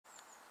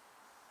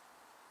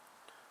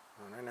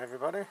Morning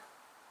everybody. A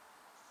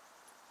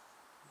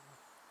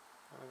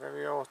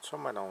very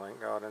autumnal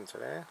garden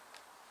today.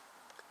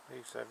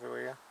 Leaves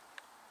everywhere.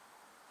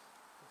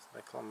 There's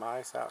little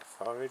mice out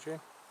foraging. You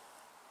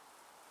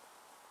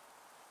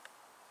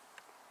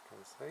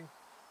can see.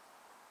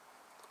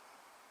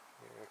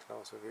 Here a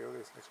closer view of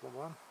this little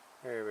one.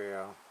 Here we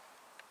are.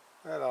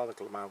 Hello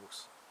little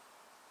mouse.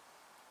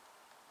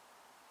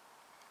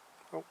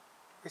 Oh,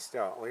 we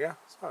start here.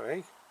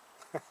 Sorry.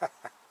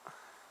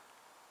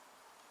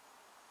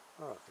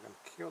 Oh, look at them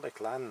cute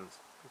little hands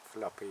with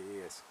floppy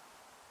ears.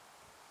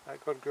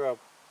 That good grub.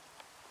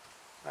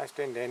 Nice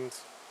dindins.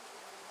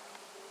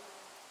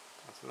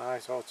 That's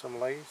nice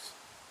autumn leaves.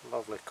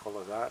 Lovely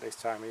colour that this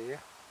time of year.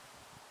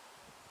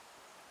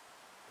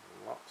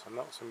 Lots of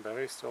nuts and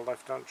berries still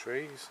left on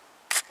trees.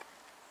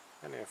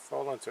 Many have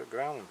fallen to the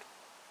ground.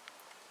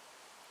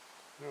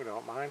 You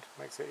don't mind.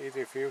 Makes it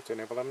easier for you to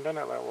nibble them,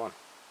 doesn't it, little one?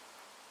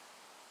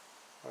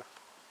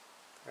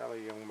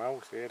 Fairly young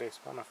mouse here, this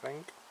one, I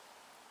think.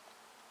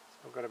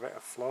 Still got a bit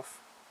of fluff.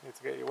 Need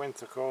to get your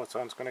winter coat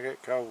on, it's going to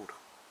get cold.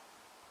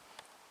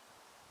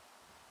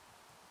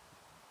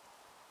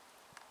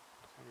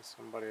 There's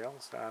somebody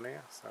else down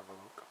here, let's have a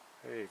look.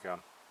 There you go.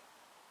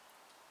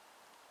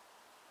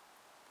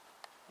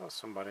 There's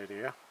somebody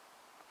there,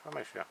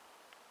 promise you.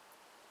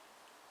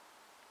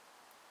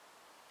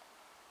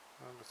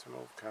 Remember to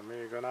move camera,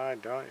 you're going to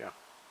hide, don't you?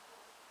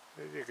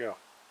 There you go.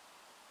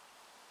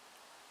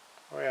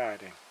 Where are you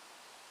hiding?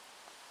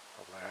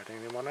 Probably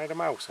hiding in one of the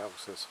mouse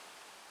houses.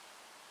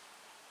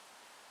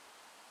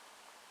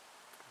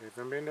 Could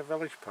even be in the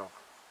village pub.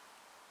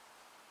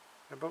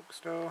 The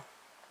bookstore?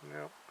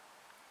 Nope.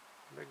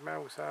 Big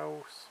mouse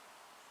house.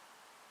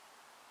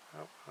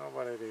 Nope,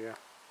 nobody there.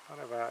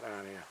 What about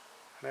down here?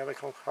 Any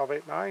little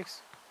hobbit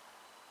mice?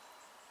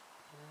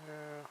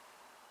 Yeah.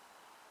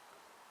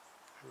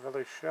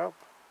 Village shop.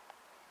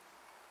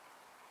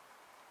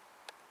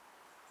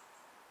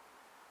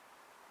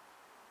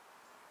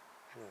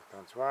 You've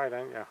gone wide,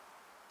 haven't you?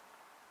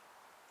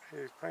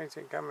 He's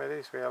pointing camera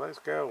this way, let's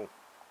go.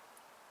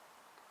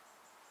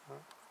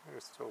 Oh,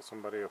 there's still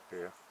somebody up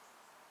here.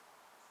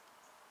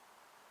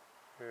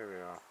 Here we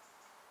are.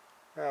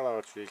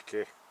 Hello,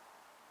 cheeky.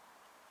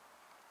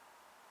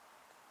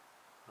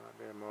 Might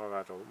be a more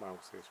adult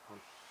mouse, this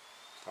one.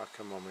 It's like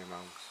a mummy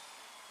mouse.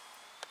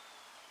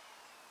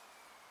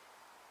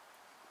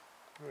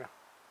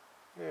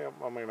 Yeah,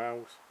 mummy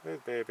mouse.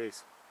 There's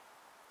babies.